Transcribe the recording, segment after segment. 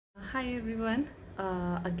Hi everyone.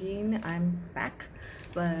 Again, I'm back,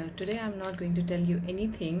 but today I'm not going to tell you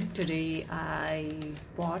anything. Today I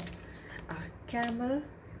bought a Camel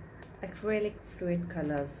acrylic fluid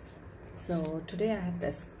colors. So today I have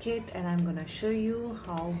this kit and I'm gonna show you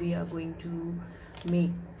how we are going to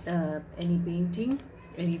make any painting,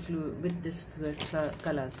 any fluid with this fluid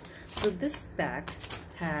colors. So this pack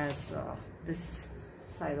has this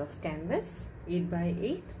size of canvas, 8 by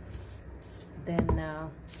 8. Then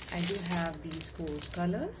I do have these 4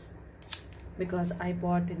 colors because I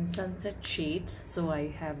bought in sunset shades, so I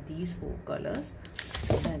have these 4 colors.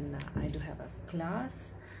 Then I do have a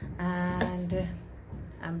glass and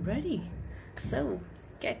I'm ready, so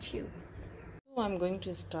catch you. So I'm going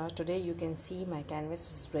to start today. You can see my canvas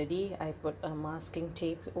is ready. I put a masking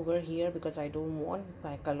tape over here because I don't want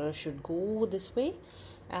my color should go this way.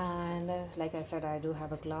 And like I said, I do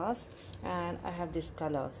have a glass and I have these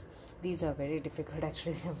colors. These are very difficult,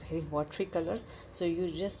 actually. They are very watery colors, so you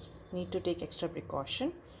just need to take extra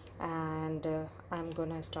precaution. And I'm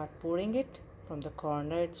gonna start pouring it from the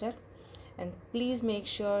corner itself. And please make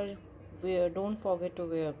sure don't forget to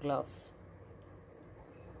wear gloves.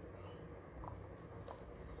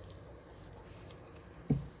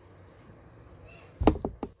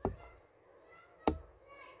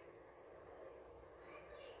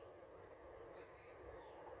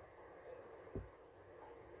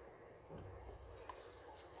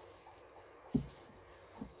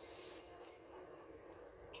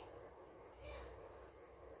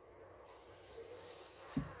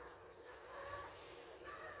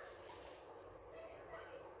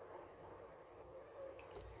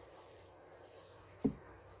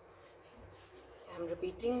 I'm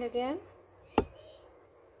repeating again.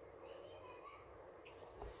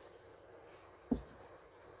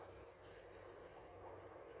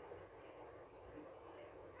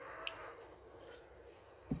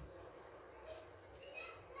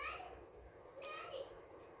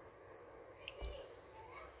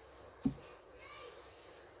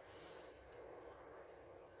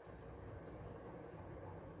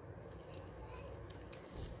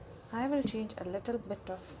 I will change a little bit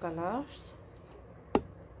of colors.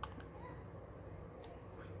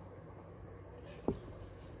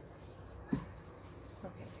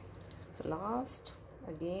 Okay, so last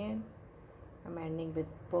again I'm ending with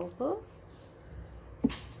purple.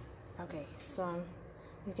 Okay, so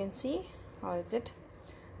you can see how is it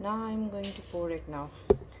now. I'm going to pour it now,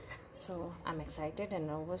 so I'm excited and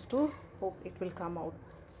nervous too. Hope it will come out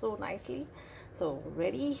so nicely. So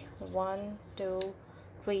ready, 1 2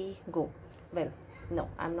 3 go. Well, no,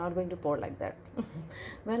 I'm not going to pour like that.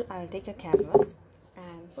 Well, I'll take a canvas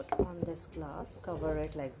and put on this glass, cover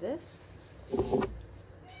it like this. You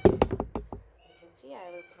can see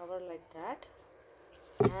I will cover like that,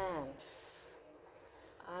 and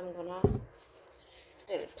I'm gonna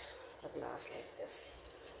tilt the glass like this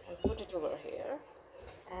and put it over here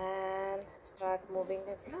and start moving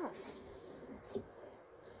the glass.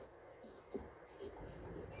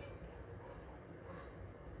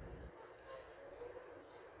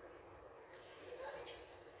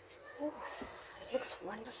 Oh, it looks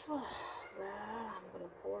wonderful. Well, I'm gonna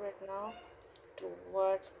pour it now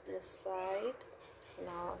towards this side.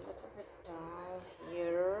 Now a little bit down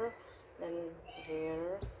here, then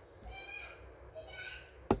there.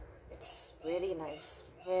 It's very nice,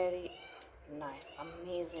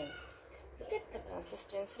 amazing. Look at the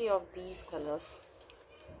consistency of these colors,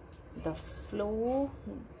 the flow,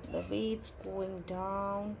 the way it's going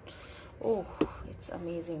down. Oh, it's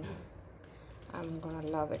amazing. I'm gonna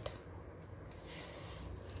love it.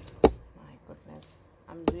 My goodness,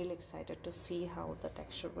 I'm really excited to see how the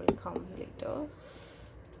texture will come later.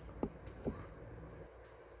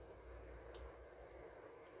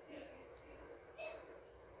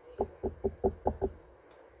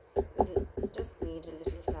 Just need a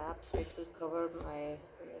little cap so it will cover my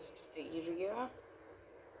rest of the area.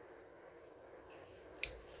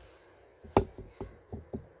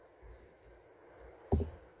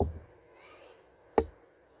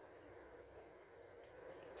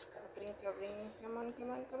 It's covering. Come on.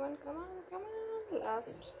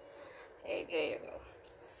 Last. Hey, there you go.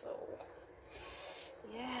 So,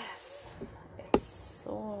 yes, it's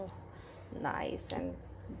so nice and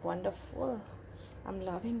wonderful. I'm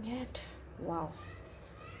loving it. Wow.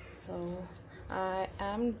 So I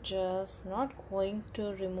am just not going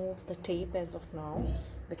to remove the tape as of now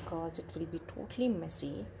because it will be totally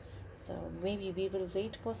messy. So maybe we will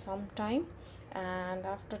wait for some time, and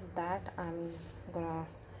after that I'm gonna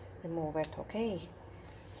remove it. Okay,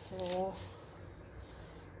 so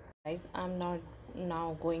guys, I'm not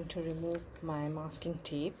now going to remove my masking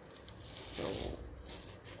tape. So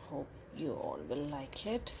hope you all will like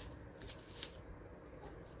it.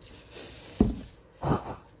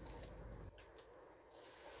 Wow,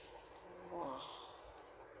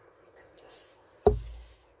 look at this.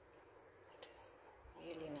 It is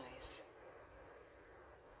really nice.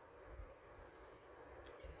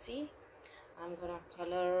 You can see I'm gonna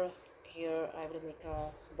color here. I will make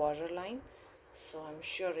a border line, so I'm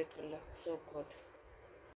sure it will look so good.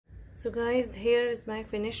 So guys, here is my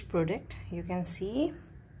finished product. You can see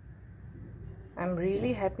I'm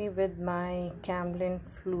really happy with my Camlin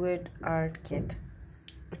Fluid art kit.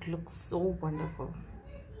 It looks so wonderful.